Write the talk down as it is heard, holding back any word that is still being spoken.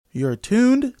You're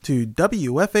tuned to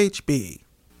WFHB.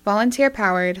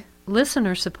 Volunteer-powered,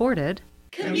 listener-supported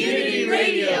community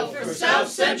radio for South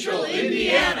Central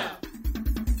Indiana.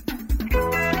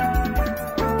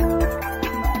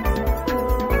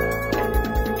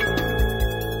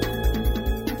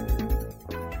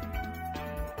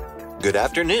 Good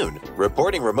afternoon.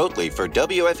 Reporting remotely for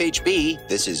WFHB,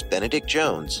 this is Benedict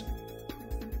Jones.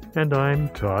 And I'm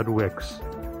Todd Wicks.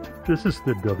 This is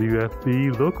the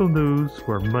WFB local news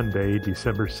for Monday,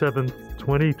 December 7th,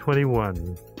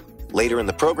 2021. Later in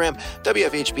the program,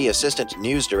 WFHB Assistant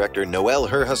News Director Noelle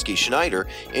Herhusky Schneider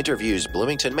interviews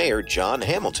Bloomington Mayor John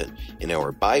Hamilton in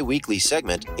our bi-weekly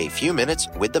segment, A Few Minutes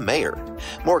with the Mayor.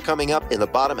 More coming up in the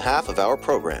bottom half of our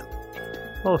program.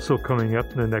 Also coming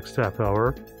up in the next half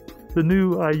hour, the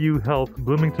new IU Health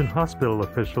Bloomington Hospital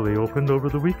officially opened over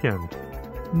the weekend.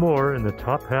 More in the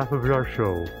top half of our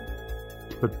show.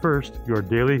 But first, your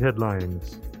daily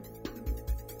headlines.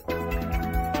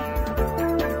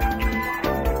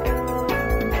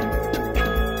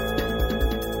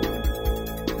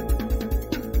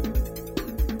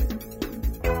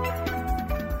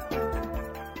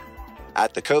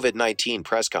 At the COVID-19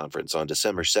 press conference on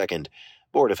December 2nd,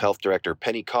 Board of Health Director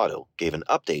Penny Caudill gave an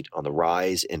update on the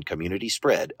rise in community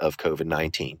spread of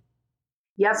COVID-19.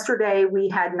 Yesterday, we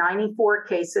had 94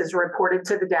 cases reported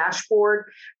to the dashboard,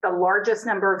 the largest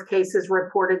number of cases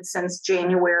reported since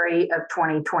January of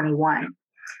 2021.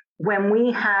 When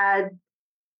we had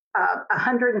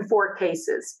 104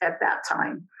 cases at that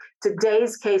time,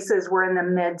 today's cases were in the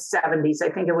mid-70s. I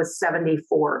think it was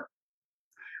 74.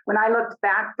 When I looked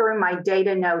back through my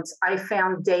data notes, I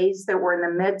found days that were in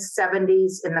the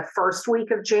mid-70s in the first week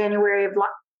of January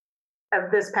of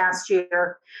this past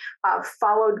year,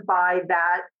 followed by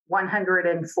that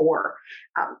 104.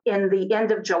 In the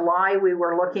end of July,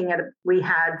 we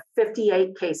had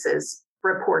 58 cases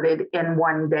reported in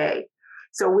one day.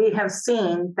 So we have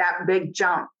seen that big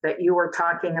jump that you were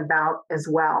talking about as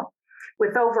well.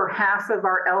 With over half of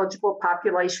our eligible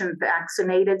population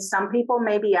vaccinated, some people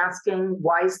may be asking,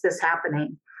 why is this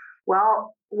happening?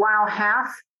 Well, while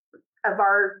half of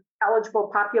our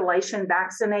eligible population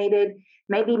vaccinated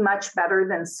may be much better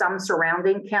than some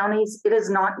surrounding counties, it is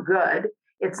not good.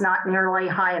 It's not nearly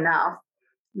high enough.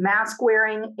 Mask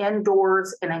wearing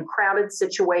indoors and in crowded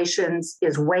situations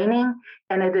is waning,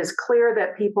 and it is clear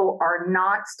that people are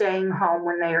not staying home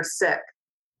when they are sick.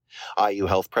 IU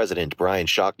Health President Brian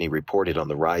Shockney reported on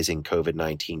the rising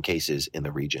COVID-19 cases in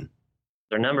the region.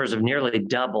 Their numbers have nearly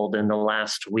doubled in the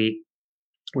last week.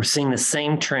 We're seeing the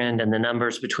same trend in the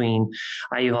numbers between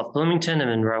IU Health Bloomington and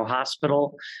Monroe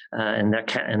Hospital and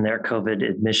their COVID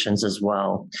admissions as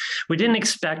well. We didn't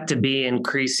expect to be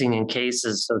increasing in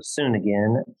cases so soon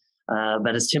again,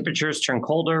 but as temperatures turn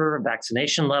colder,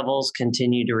 vaccination levels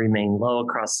continue to remain low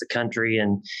across the country,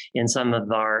 and in some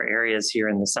of our areas here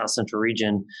in the South Central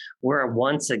region, we're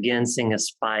once again seeing a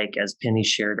spike, as Penny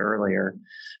shared earlier.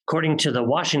 According to the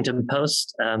Washington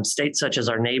Post, states such as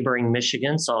our neighboring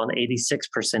Michigan saw an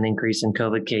 86% increase in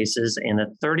COVID cases and a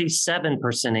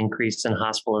 37% increase in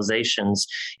hospitalizations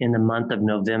in the month of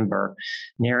November,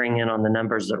 narrowing in on the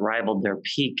numbers that rivaled their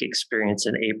peak experience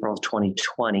in April of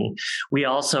 2020. We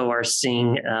also are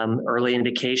seeing early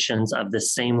indications of the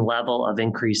same level of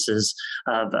increases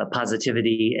of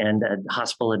positivity and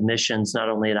hospital admissions, not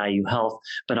only at IU Health,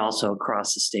 but also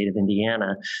across the state of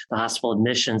Indiana. The hospital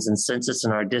admissions and census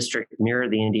in our district mirror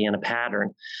the Indiana pattern.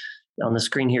 On the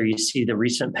screen here, you see the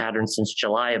recent pattern since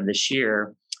July of this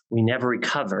year. We never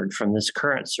recovered from this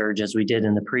current surge as we did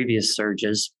in the previous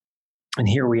surges. And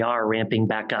here we are ramping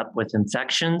back up with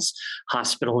infections,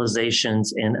 hospitalizations,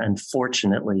 and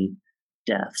unfortunately,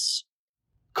 deaths.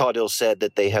 Caudill said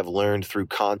that they have learned through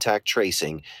contact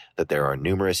tracing that there are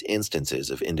numerous instances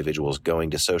of individuals going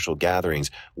to social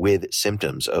gatherings with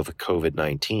symptoms of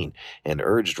COVID-19 and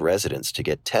urged residents to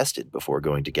get tested before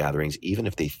going to gatherings, even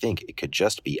if they think it could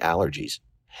just be allergies.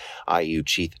 IU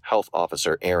Chief Health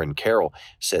Officer Aaron Carroll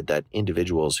said that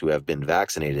individuals who have been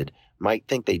vaccinated might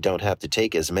think they don't have to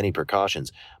take as many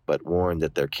precautions, but warned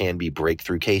that there can be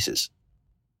breakthrough cases.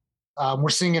 We're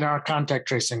seeing it in our contact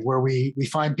tracing where we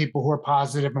find people who are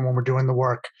positive, and when we're doing the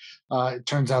work, it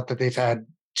turns out that they've had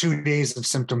 2 days of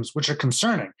symptoms, which are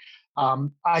concerning.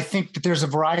 I think that there's a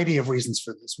variety of reasons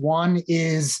for this. One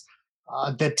is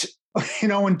that,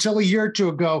 until a year or two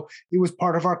ago, it was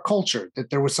part of our culture that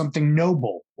there was something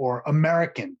noble or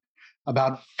American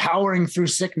about powering through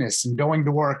sickness and going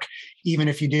to work, even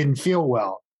if you didn't feel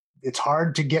well. It's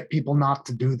hard to get people not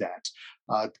to do that.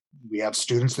 We have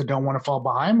students that don't want to fall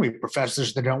behind. We have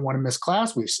professors that don't want to miss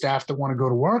class. We have staff that want to go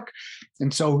to work.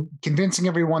 And so convincing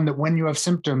everyone that when you have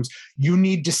symptoms, you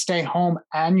need to stay home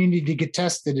and you need to get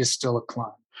tested is still a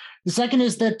climb. The second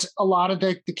is that a lot of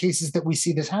the cases that we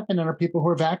see this happen in are people who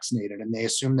are vaccinated, and they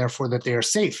assume, therefore, that they are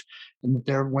safe, and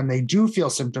that when they do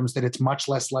feel symptoms, that it's much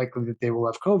less likely that they will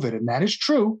have COVID. And that is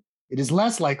true. It is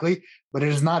less likely, but it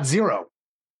is not zero.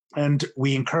 And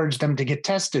we encourage them to get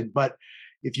tested. But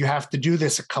if you have to do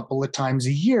this a couple of times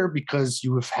a year because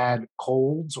you have had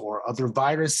colds or other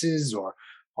viruses or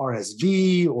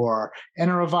RSV or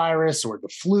enterovirus or the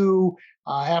flu,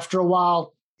 after a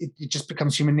while, it just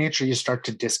becomes human nature. You start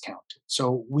to discount it.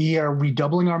 So we are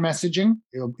redoubling our messaging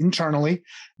internally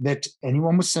that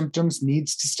anyone with symptoms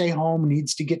needs to stay home,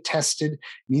 needs to get tested,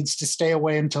 needs to stay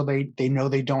away until they know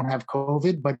they don't have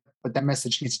COVID, but that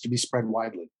message needs to be spread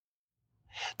widely.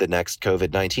 The next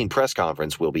COVID-19 press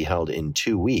conference will be held in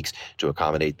 2 weeks to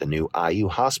accommodate the new IU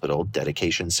Hospital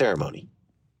dedication ceremony.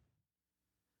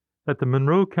 At the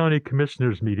Monroe County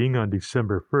Commissioners meeting on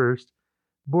December 1st,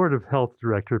 Board of Health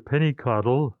Director Penny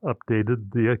Caudill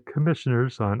updated the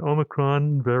commissioners on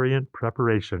Omicron variant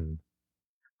preparation.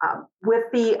 With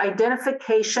the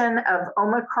identification of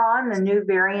Omicron, the new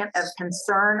variant of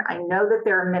concern, I know that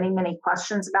there are many, many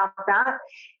questions about that,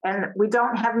 and we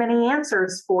don't have many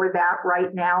answers for that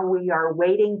right now. We are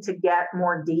waiting to get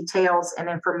more details and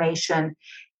information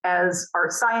as our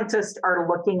scientists are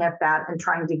looking at that and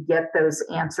trying to get those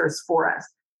answers for us.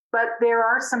 But there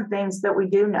are some things that we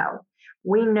do know.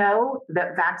 We know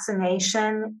that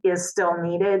vaccination is still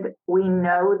needed. We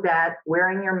know that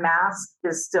wearing your mask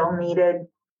is still needed.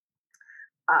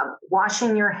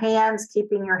 Washing your hands,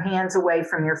 keeping your hands away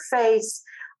from your face,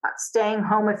 staying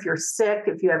home if you're sick,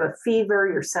 if you have a fever,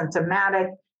 you're symptomatic,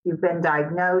 you've been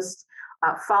diagnosed,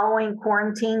 following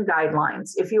quarantine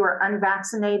guidelines. If you are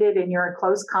unvaccinated and you're in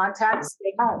close contact,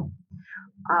 stay home.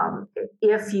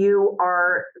 If you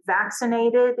are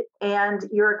vaccinated and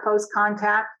you're a close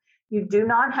contact, you do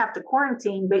not have to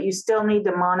quarantine, but you still need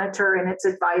to monitor, and it's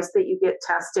advised that you get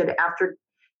tested after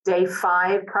day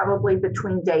 5, probably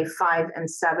between day 5 and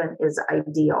 7 is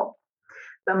ideal.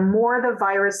 The more the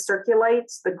virus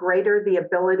circulates, the greater the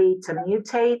ability to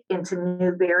mutate into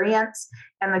new variants,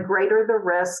 and the greater the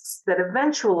risks that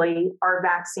eventually our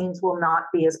vaccines will not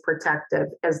be as protective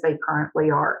as they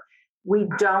currently are. We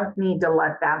don't need to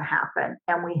let that happen,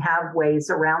 and we have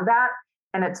ways around that,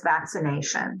 and it's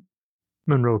vaccination.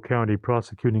 Monroe County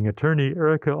Prosecuting Attorney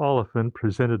Erica Oliphant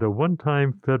presented a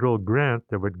one-time federal grant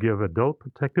that would give Adult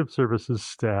Protective Services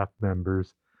staff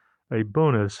members a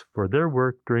bonus for their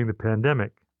work during the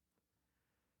pandemic.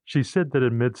 She said that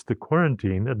amidst the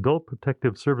quarantine, Adult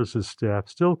Protective Services staff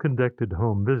still conducted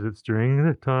home visits during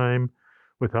the time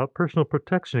without personal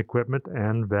protection equipment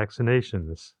and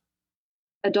vaccinations.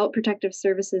 Adult Protective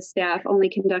Services staff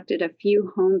only conducted a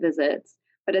few home visits.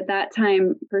 But at that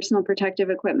time, personal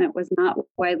protective equipment was not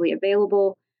widely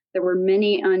available. There were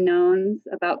many unknowns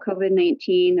about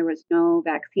COVID-19. There was no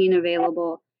vaccine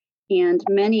available. And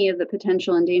many of the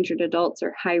potential endangered adults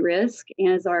are high risk,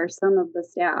 as are some of the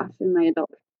staff in my adult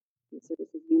protective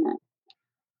services unit.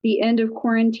 The end of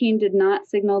quarantine did not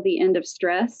signal the end of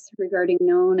stress regarding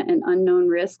known and unknown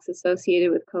risks associated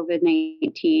with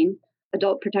COVID-19.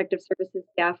 Adult Protective Services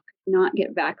staff could not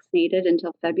get vaccinated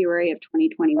until February of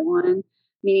 2021.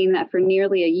 Meaning that for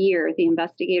nearly a year, the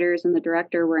investigators and the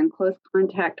director were in close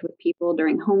contact with people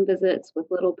during home visits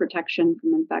with little protection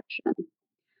from infection.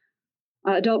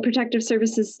 Adult Protective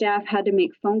Services staff had to make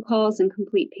phone calls and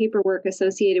complete paperwork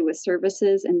associated with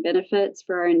services and benefits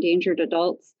for our endangered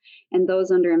adults and those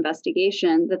under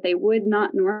investigation that they would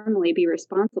not normally be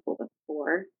responsible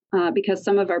for because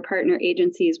some of our partner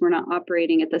agencies were not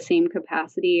operating at the same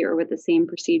capacity or with the same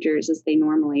procedures as they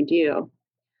normally do.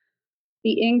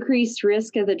 The increased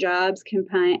risk of the jobs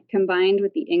combined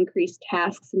with the increased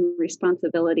tasks and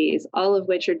responsibilities, all of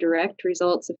which are direct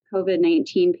results of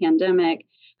COVID-19 pandemic,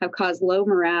 have caused low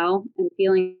morale and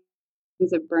feelings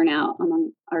of burnout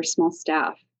among our small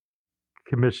staff.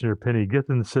 Commissioner Penny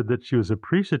Gittens said that she was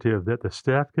appreciative that the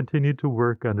staff continued to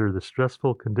work under the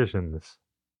stressful conditions.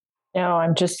 No,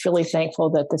 I'm just really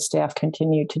thankful that the staff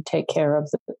continued to take care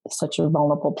of such a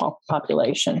vulnerable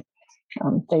population.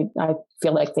 I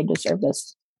feel like they deserve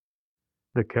this.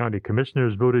 The county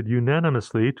commissioners voted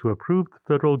unanimously to approve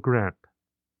the federal grant.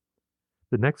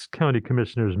 The next county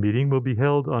commissioners meeting will be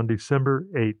held on December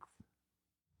 8th.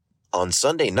 On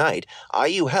Sunday night,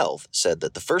 IU Health said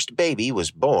that the first baby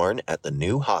was born at the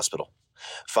new hospital.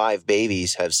 5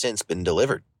 babies have since been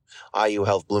delivered. IU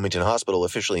Health Bloomington Hospital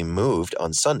officially moved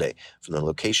on Sunday from the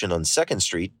location on 2nd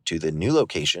Street to the new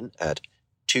location at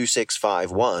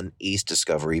 2651 East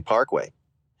Discovery Parkway.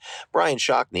 Brian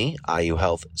Shockney, IU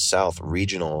Health South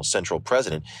Regional Central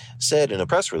President, said in a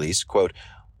press release, quote,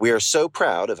 "We are so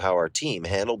proud of how our team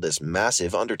handled this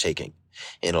massive undertaking.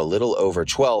 In a little over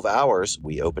 12 hours,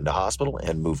 we opened a hospital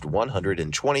and moved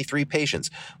 123 patients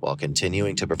while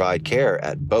continuing to provide care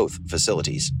at both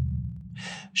facilities."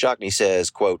 Shockney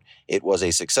says, quote, "It was a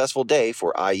successful day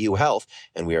for IU Health,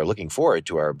 and we are looking forward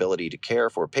to our ability to care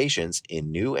for patients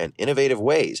in new and innovative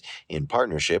ways in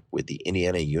partnership with the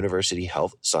Indiana University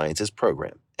Health Sciences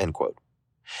Program," end quote.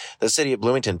 The city of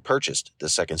Bloomington purchased the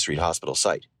 2nd Street Hospital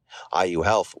site. IU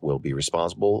Health will be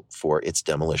responsible for its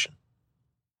demolition.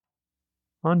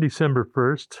 On December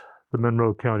 1st, the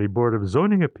Monroe County Board of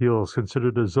Zoning Appeals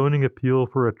considered a zoning appeal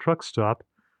for a truck stop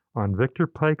on Victor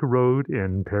Pike Road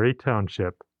in Perry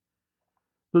Township.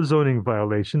 The zoning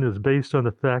violation is based on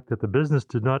the fact that the business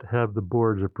did not have the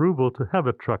board's approval to have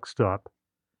a truck stop.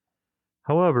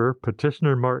 However,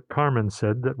 petitioner Mark Carmen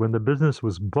said that when the business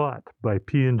was bought by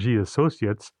P&G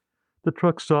Associates, the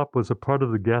truck stop was a part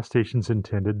of the gas station's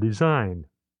intended design.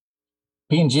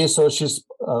 P&G Associates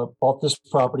bought this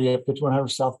property at 5100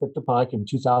 South Victor Pike in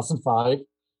 2005.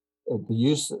 The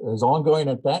use is ongoing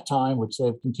at that time, which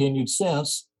they've continued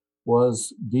since,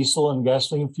 was diesel and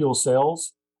gasoline fuel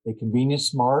sales, a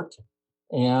convenience mart,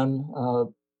 and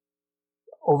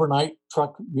overnight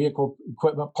truck vehicle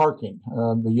equipment parking.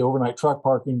 The overnight truck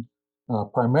parking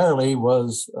primarily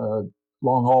was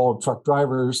long-haul truck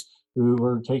drivers who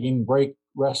were taking break,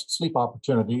 rest, sleep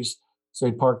opportunities, so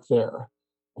they parked there.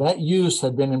 That use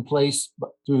had been in place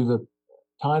through the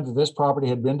time that this property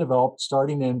had been developed,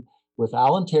 starting in with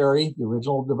Alan Terry, the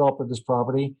original developer of this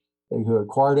property, who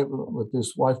acquired it with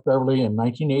his wife Beverly in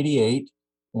 1988.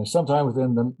 And sometime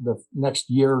within the next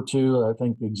year or two, I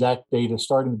think the exact date of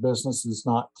starting the business is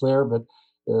not clear, but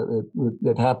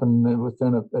it happened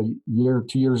within a year,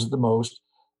 2 years at the most.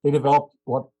 They developed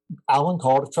what Alan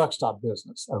called a truck stop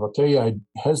business. I will tell you, I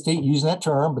hesitate using that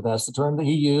term, but that's the term that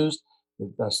he used.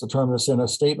 That's the term that's in a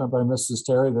statement by Mrs.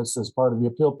 Terry that's as part of the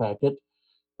appeal packet.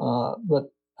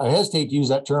 But I hesitate to use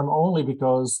that term only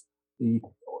because the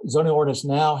zoning ordinance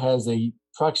now has a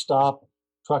truck stop,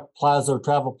 truck plaza, or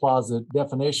travel plaza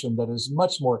definition that is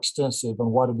much more extensive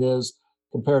on what it is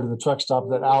compared to the truck stop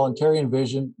that Alan Terry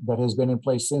envisioned that has been in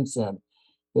place since then.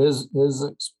 His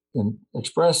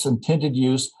express intended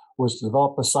use was to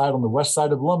develop a site on the west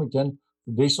side of Bloomington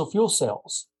for diesel fuel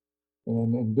sales.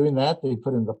 And in doing that, they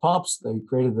put in the pumps, they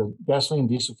created the gasoline and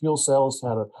diesel fuel cells,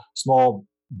 had a small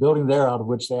building there out of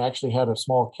which they actually had a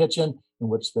small kitchen in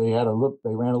which they ran a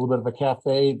little bit of a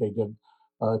cafe. They did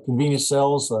convenience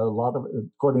sales, a lot of,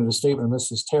 according to the statement of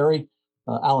Mrs. Terry,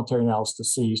 Alan Terry now is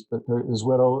deceased, but his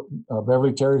widow,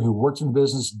 Beverly Terry, who worked in the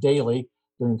business daily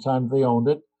during the time they owned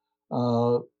it,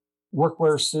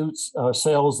 workwear suits,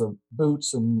 sales of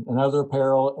boots and other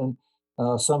apparel,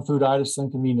 and some food items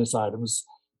and convenience items.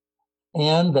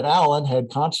 And that Alan had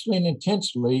consciously and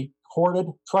intentionally courted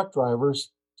truck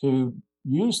drivers to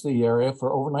use the area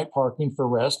for overnight parking for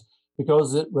rest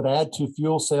because it would add to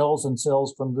fuel sales and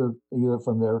sales from either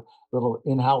from their little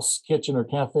in-house kitchen or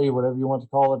cafe, whatever you want to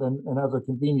call it, and other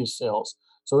convenience sales.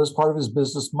 So it's part of his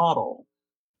business model.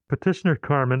 Petitioner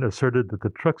Carmen asserted that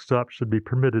the truck stop should be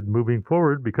permitted moving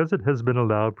forward because it has been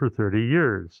allowed for 30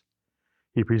 years.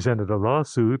 He presented a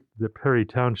lawsuit that Perry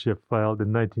Township filed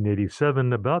in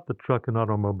 1987 about the truck and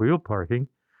automobile parking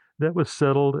that was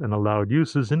settled and allowed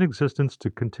uses in existence to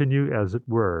continue as it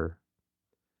were.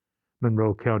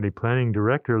 Monroe County Planning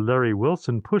Director Larry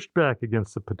Wilson pushed back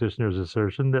against the petitioner's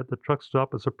assertion that the truck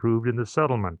stop was approved in the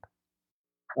settlement.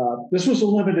 This was a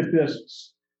limited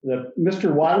business.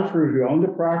 Mr. Waterford, who owned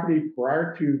the property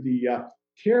prior to the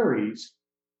Terrys,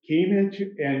 came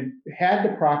into and had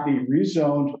the property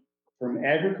rezoned from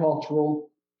agricultural.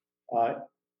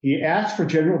 He asked for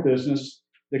general business.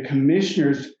 The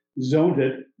commissioners zoned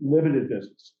it limited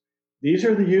business. These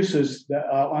are the uses that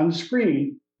on the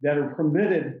screen that are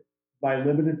permitted by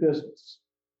limited business.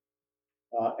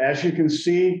 As you can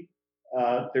see,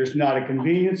 there's not a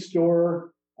convenience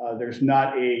store. There's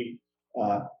not a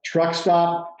truck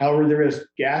stop. However, there is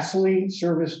gasoline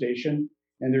service station,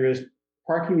 and there is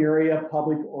parking area,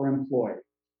 public or employee.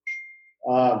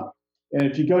 And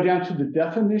if you go down to the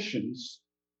definitions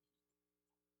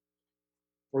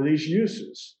for these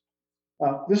uses,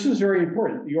 this is very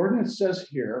important. The ordinance says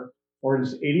here,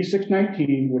 Ordinance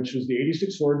 8619, which was the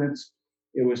 86 ordinance,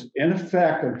 it was in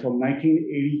effect until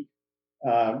 1980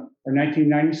 or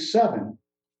 1997.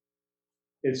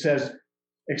 It says,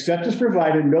 except as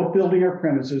provided, no building or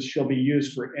premises shall be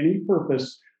used for any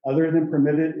purpose other than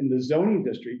permitted in the zoning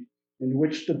district in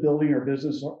which the building or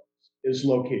business is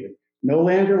located. No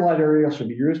land or lot area shall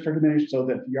be used or diminished so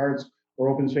that the yards or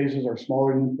open spaces are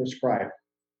smaller than prescribed.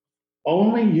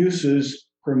 Only uses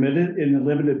permitted in the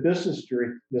limited business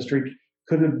district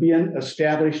could have been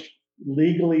established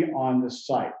legally on the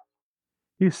site.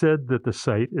 He said that the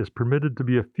site is permitted to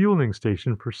be a fueling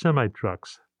station for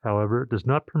semi-trucks. However, it does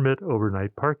not permit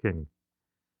overnight parking.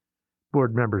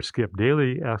 Board member Skip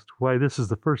Daly asked why this is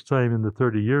the first time in the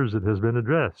 30 years it has been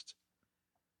addressed.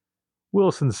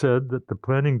 Wilson said that the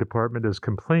planning department is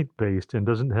complaint-based and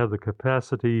doesn't have the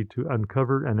capacity to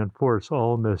uncover and enforce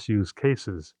all misuse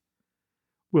cases.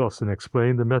 Wilson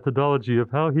explained the methodology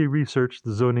of how he researched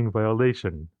the zoning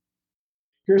violation.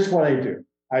 Here's what I do.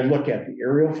 I look at the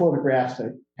aerial photographs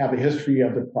that have a history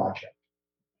of the project.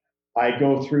 I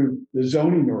go through the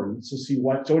zoning ordinance to see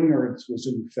what zoning ordinance was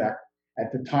in effect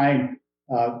at the time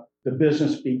the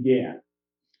business began.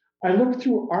 I look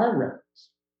through our records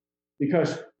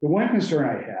because the one concern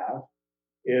I have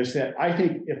is that I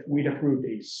think if we'd approved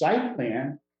a site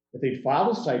plan, if they'd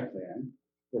filed a site plan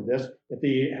for this, if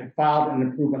they had filed an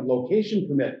improvement location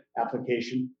permit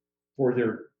application for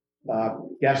their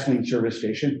gasoline service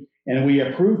station, and we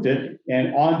approved it,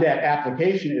 and on that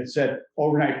application it said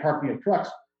overnight parking of trucks,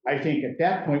 I think at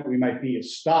that point we might be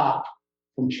stopped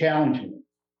from challenging it.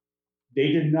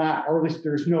 They did not, or at least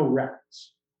there's no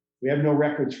records. We have no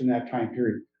records from that time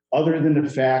period, other than the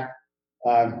fact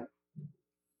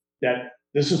that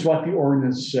this is what the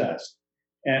ordinance says.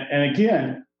 And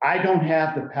again, I don't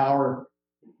have the power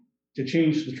to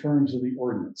change the terms of the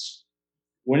ordinance.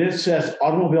 When it says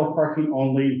automobile parking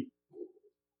only,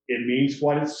 it means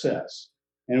what it says.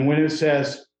 And when it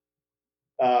says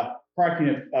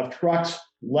parking of trucks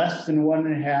less than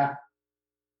 1.5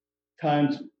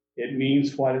 tons, it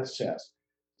means what it says.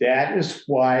 That is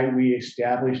why we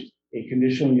established a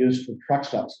conditional use for truck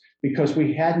stops, because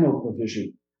we had no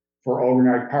provision for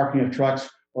overnight parking of trucks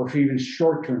or for even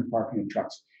short-term parking of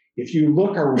trucks. If you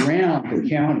look around the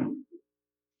county,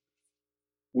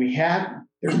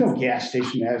 there's no gas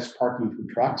station that has parking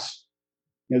for trucks.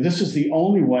 This is the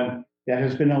only one that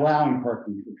has been allowing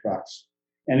parking for trucks.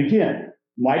 And again,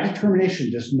 my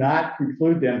determination does not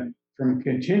preclude them from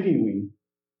continuing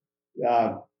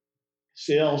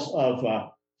sales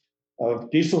of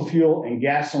diesel fuel and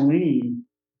gasoline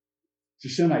to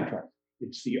semi-trucks.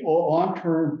 It's the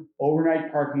long-term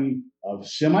overnight parking of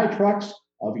semi-trucks,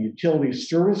 of utility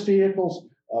service vehicles,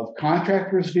 of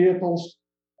contractors' vehicles,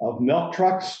 of milk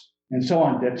trucks, and so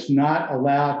on. That's not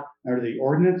allowed under the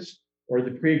ordinance or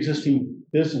the pre-existing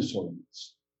business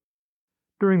ordinance.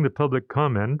 During the public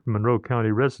comment, Monroe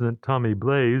County resident Tommy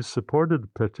Blaze supported the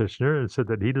petitioner and said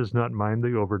that he does not mind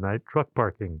the overnight truck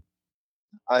parking.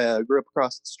 I grew up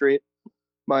across the street.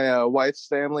 My wife's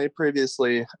family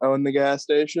previously owned the gas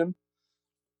station.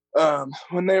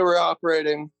 When they were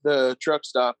operating the truck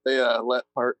stop, they let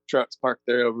trucks park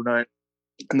there overnight,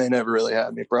 and they never really had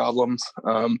any problems.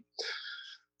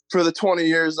 For the 20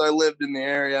 years I lived in the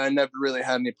area, I never really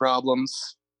had any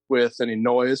problems with any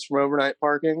noise from overnight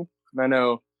parking. And I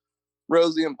know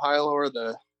Rosie and Pilo are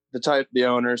the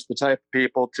owners, the type of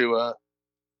people to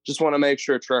just want to make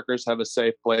sure truckers have a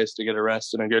safe place to get a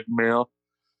rest and a good meal.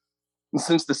 And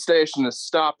since the station has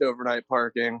stopped overnight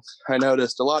parking, I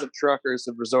noticed a lot of truckers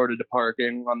have resorted to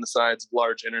parking on the sides of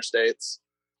large interstates.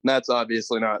 And that's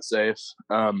obviously not safe.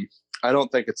 I don't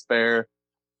think it's fair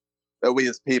that we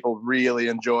as people really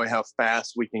enjoy how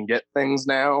fast we can get things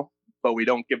now, but we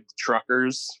don't give the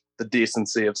truckers the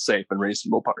decency of safe and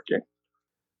reasonable parking.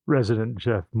 Resident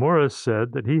Jeff Morris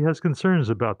said that he has concerns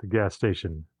about the gas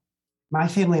station. My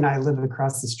family and I live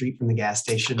across the street from the gas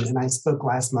station, and I spoke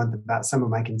last month about some of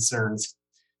my concerns.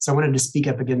 So I wanted to speak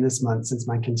up again this month since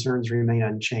my concerns remain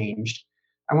unchanged.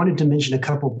 I wanted to mention a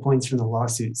couple points from the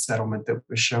lawsuit settlement that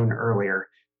was shown earlier,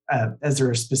 as there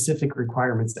are specific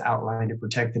requirements outlined to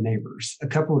protect the neighbors. A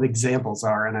couple of examples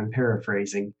are, and I'm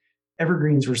paraphrasing,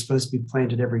 evergreens were supposed to be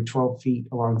planted every 12 feet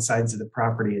along the sides of the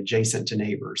property adjacent to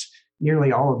neighbors.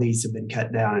 Nearly all of these have been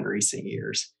cut down in recent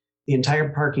years. The entire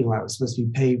parking lot was supposed to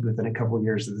be paved within a couple of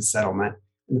years of the settlement,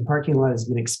 and the parking lot has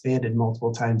been expanded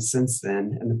multiple times since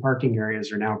then, and the parking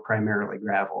areas are now primarily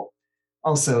gravel.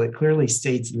 Also, it clearly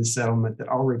states in the settlement that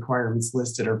all requirements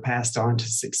listed are passed on to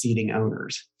succeeding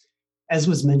owners. As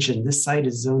was mentioned, this site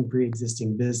is zoned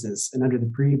pre-existing business, and under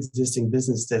the pre-existing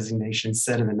business designation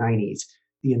set in the 90s,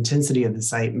 the intensity of the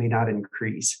site may not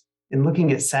increase. In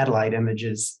looking at satellite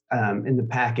images in the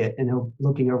packet and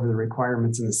looking over the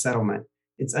requirements in the settlement,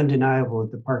 it's undeniable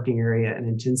that the parking area and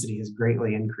intensity has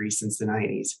greatly increased since the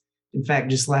 90s. In fact,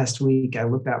 just last week, I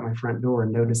looked out my front door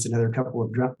and noticed another couple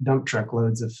of dump truck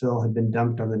loads of fill had been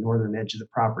dumped on the northern edge of the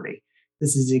property.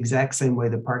 This is the exact same way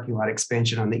the parking lot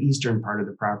expansion on the eastern part of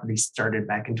the property started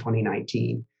back in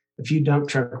 2019. A few dump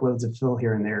truck loads of fill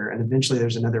here and there, and eventually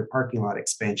there's another parking lot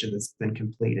expansion that's been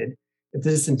completed. If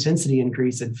this intensity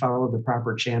increase had followed the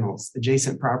proper channels,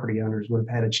 adjacent property owners would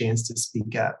have had a chance to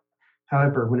speak up.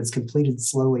 However, when it's completed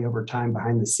slowly over time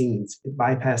behind the scenes, it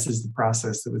bypasses the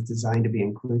process that was designed to be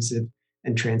inclusive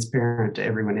and transparent to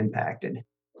everyone impacted.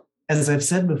 As I've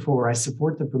said before, I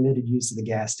support the permitted use of the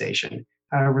gas station.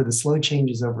 However, the slow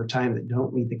changes over time that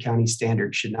don't meet the county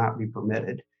standards should not be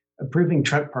permitted. Approving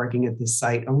truck parking at this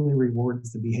site only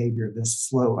rewards the behavior of this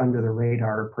slow,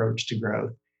 under-the-radar approach to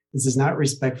growth. This is not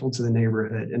respectful to the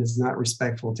neighborhood and is not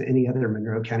respectful to any other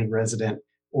Monroe County resident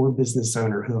or business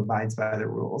owner who abides by the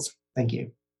rules. Thank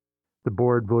you. The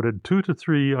board voted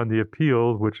 2-3 on the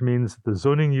appeal, which means that the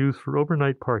zoning use for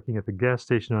overnight parking at the gas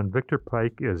station on Victor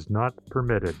Pike is not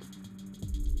permitted.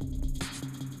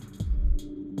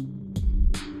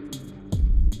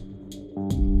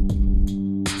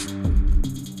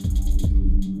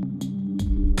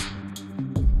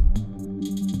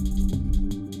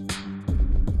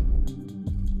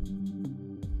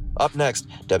 Up next,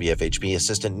 WFHB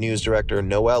Assistant News Director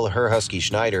Noelle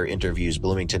Herhusky-Schneider interviews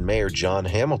Bloomington Mayor John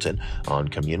Hamilton on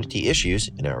community issues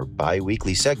in our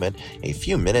bi-weekly segment, A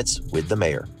Few Minutes with the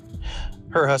Mayor.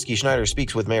 Herhusky-Schneider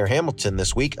speaks with Mayor Hamilton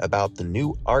this week about the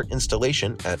new art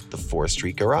installation at the 4th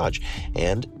Street Garage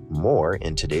and more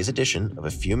in today's edition of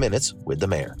A Few Minutes with the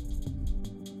Mayor.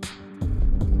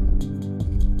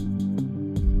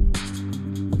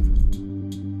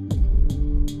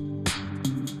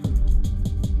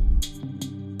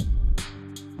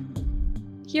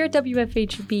 Here at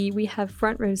WFHB, we have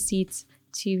front row seats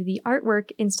to the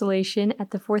artwork installation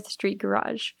at the 4th Street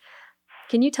Garage.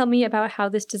 Can you tell me about how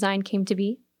this design came to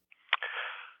be?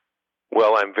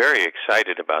 Well, I'm very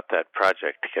excited about that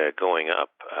project going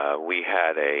up.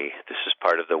 This is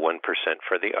part of the 1%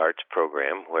 for the Arts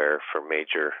program, where for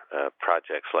major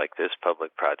projects like this,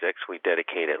 public projects, we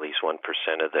dedicate at least 1%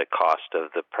 of the cost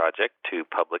of the project to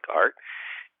public art.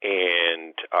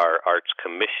 And our arts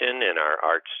commission and our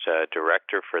arts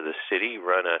director for the city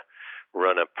run a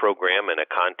program and a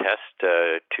contest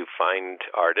to find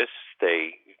artists.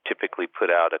 They typically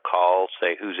put out a call,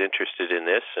 say who's interested in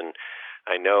this, and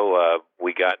I know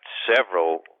we got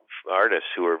several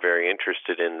artists who are very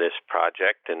interested in this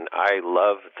project, and I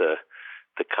love the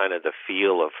kind of the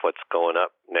feel of what's going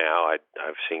up now.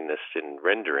 I've seen this in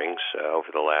renderings over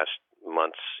the last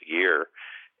year.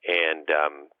 And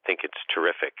think it's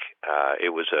terrific.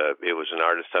 It was an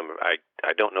artist.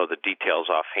 I don't know the details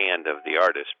offhand of the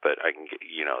artist, but I can get,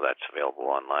 that's available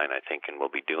online, I think, and we'll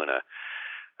be doing a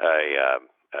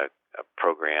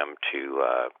program to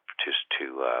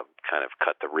kind of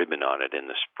cut the ribbon on it in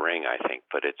the spring, I think.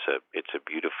 But it's a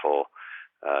beautiful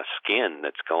skin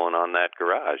that's going on that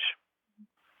garage.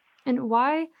 And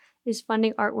why is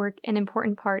funding artwork an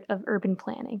important part of urban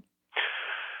planning?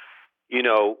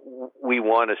 We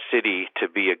want a city to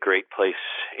be a great place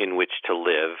in which to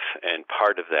live, and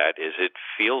part of that is it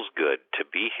feels good to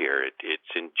be here.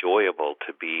 It's enjoyable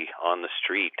to be on the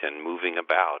street and moving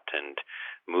about and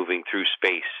moving through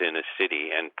space in a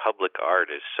city, and public art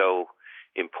is so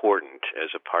important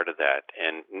as a part of that,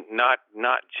 and not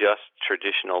just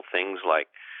traditional things like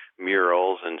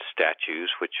murals and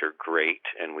statues, which are great,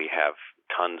 and we have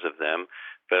tons of them,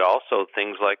 but also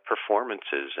things like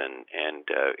performances and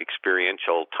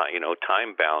experiential,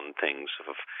 time-bound things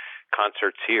of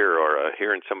concerts here or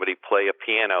hearing somebody play a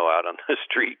piano out on the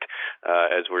street,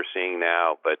 as we're seeing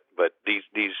now. But the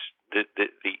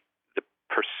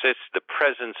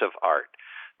presence of art,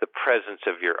 the presence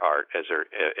of your art as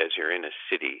you're in a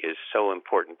city is so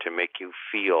important to make you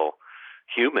feel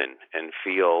human and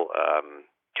feel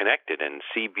connected and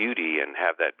see beauty and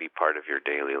have that be part of your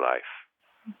daily life.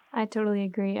 I totally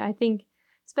agree. I think,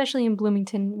 especially in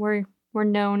Bloomington, we're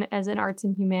known as an arts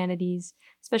and humanities,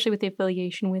 especially with the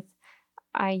affiliation with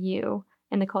IU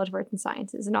and the College of Arts and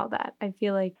Sciences and all that. I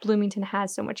feel like Bloomington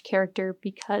has so much character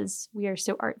because we are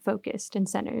so art-focused and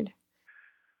centered.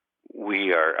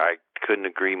 We are. I couldn't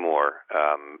agree more.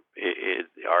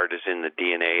 Art is in the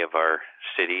DNA of our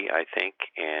city, I think,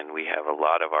 and we have a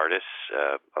lot of artists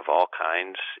of all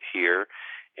kinds here,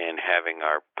 and having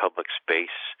our public space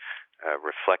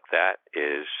reflect that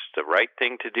is the right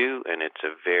thing to do, and it's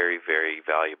a very, very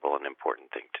valuable and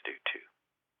important thing to do, too.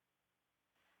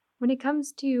 When it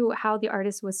comes to how the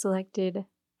artist was selected,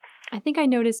 I think I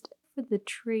noticed for the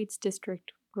Trades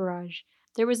District Garage,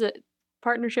 there was a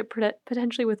partnership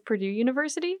potentially with Purdue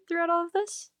University throughout all of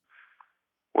this?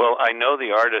 Well, I know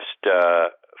the artist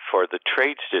for the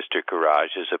Trades District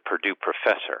Garage is a Purdue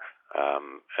professor.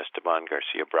 Esteban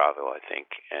Garcia Bravo, I think,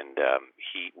 and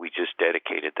we just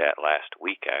dedicated that last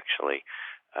week, actually.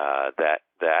 That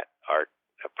art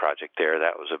project there,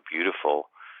 that was a beautiful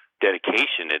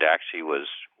dedication. It actually was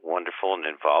wonderful and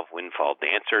involved Windfall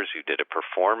dancers who did a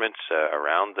performance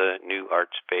around the new art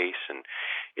space, and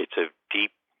it's a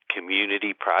deep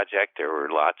community project. There were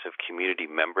lots of community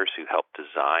members who helped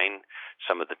design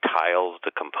some of the tiles,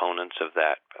 the components of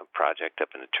that project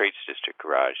up in the Trades District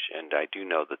garage, and I do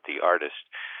know that the artist,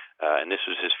 and this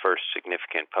was his first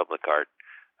significant public art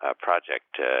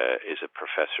project, is a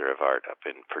professor of art up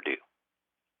in Purdue.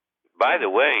 By the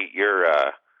way,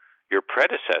 your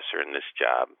predecessor in this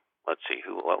job, let's see,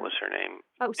 what was her name?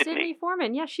 Oh, Sydney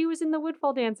Foreman. Yeah, she was in the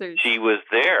Woodfall Dancers. She was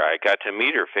there. I got to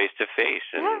meet her face to face,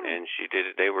 and she did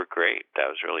it. They were great. That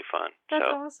was really fun.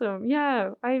 That's awesome.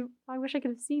 Yeah, I wish I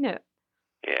could have seen it.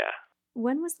 Yeah.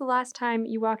 When was the last time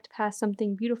you walked past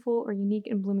something beautiful or unique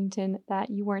in Bloomington that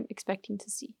you weren't expecting to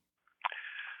see?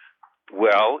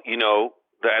 Well,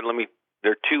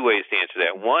 there are two ways to answer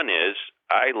that. One is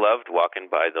I loved walking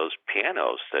by those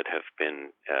pianos that have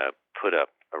been put up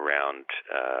around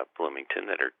Bloomington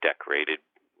that are decorated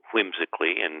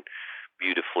whimsically and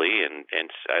beautifully, and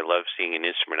I love seeing an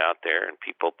instrument out there and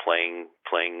people playing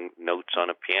notes on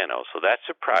a piano. So that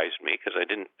surprised me because I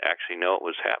didn't actually know it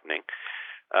was happening.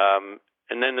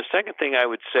 And then the second thing I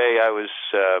would say, I was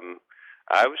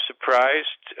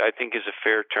surprised, I think is a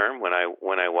fair term, when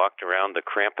I walked around the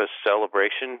Krampus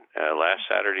celebration last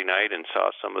Saturday night and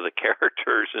saw some of the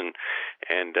characters and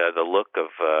the look of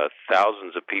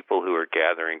thousands of people who were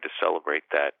gathering to celebrate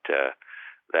that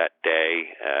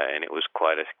day, and it was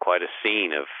quite a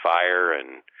scene of fire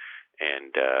and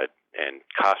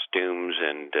costumes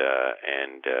and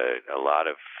a lot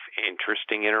of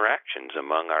interesting interactions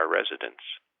among our residents.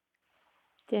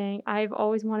 Dang, I've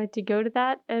always wanted to go to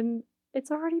that, and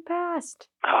it's already passed.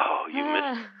 Oh, you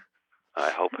missed.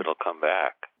 I hope it'll come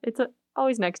back. It's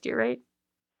always next year, right?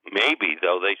 Maybe,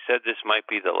 though. They said this might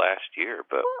be the last year,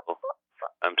 but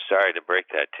I'm sorry to break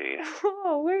that to you.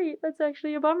 Oh, wait, that's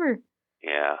actually a bummer.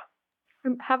 Yeah.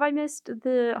 Have I missed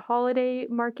the holiday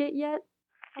market yet?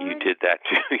 You did that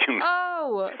too.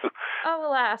 Oh,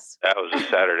 alas. That was a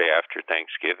Saturday after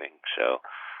Thanksgiving, so...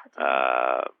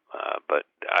 but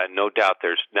no doubt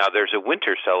there's a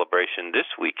winter celebration this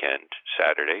weekend,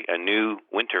 Saturday, a new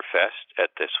winter fest at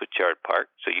the Switchyard Park.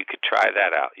 So you could try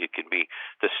that out. It could be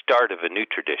the start of a new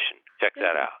tradition. Check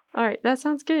that out. All right, that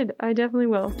sounds good. I definitely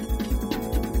will.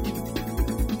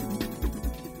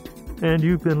 And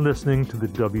you've been listening to the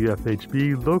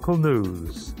WFHB Local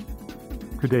News.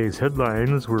 Today's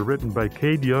headlines were written by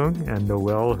Cade Young and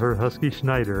Noelle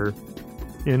Herhusky-Schneider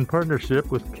in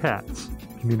partnership with CATS,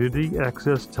 Community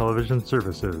Access Television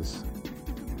Services.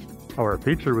 Our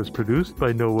feature was produced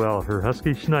by Noelle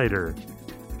Herhusky-Schneider.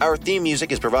 Our theme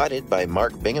music is provided by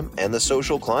Mark Bingham and the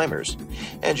Social Climbers.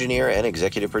 Engineer and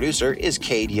executive producer is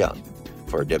Cade Young.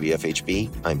 For WFHB,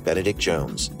 I'm Benedict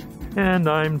Jones. And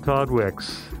I'm Todd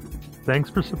Wicks. Thanks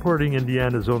for supporting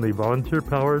Indiana's only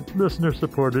volunteer-powered,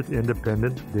 listener-supported,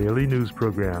 independent daily news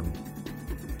program.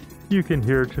 You can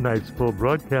hear tonight's full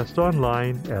broadcast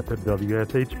online at the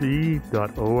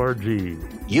WFHB.org.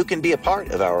 You can be a part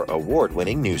of our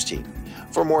award-winning news team.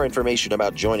 For more information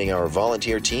about joining our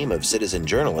volunteer team of citizen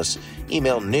journalists,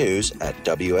 email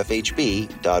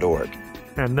news@WFHB.org.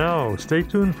 And now, stay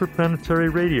tuned for Planetary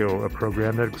Radio, a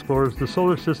program that explores the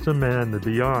solar system and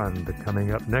beyond,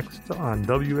 coming up next on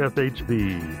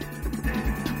WFHB.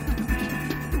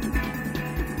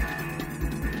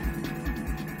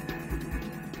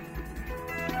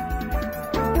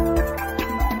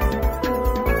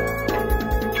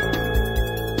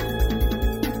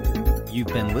 You've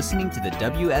been listening to the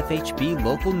WFHB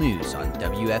Local News on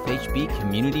WFHB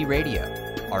Community Radio.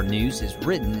 Our news is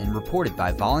written and reported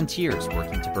by volunteers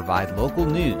working to provide local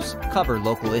news, cover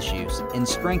local issues, and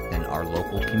strengthen our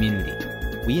local community.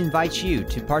 We invite you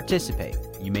to participate.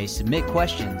 You may submit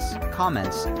questions,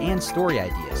 comments, and story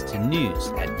ideas to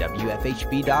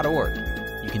news@WFHB.org.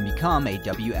 You can become a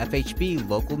WFHB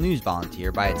Local News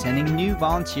volunteer by attending new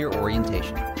volunteer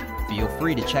orientation. Feel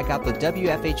free to check out the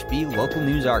WFHB Local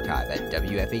News Archive at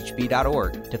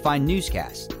WFHB.org to find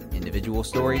newscasts, individual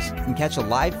stories, and catch a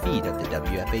live feed of the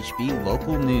WFHB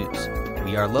Local News.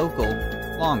 We are local,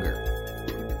 longer,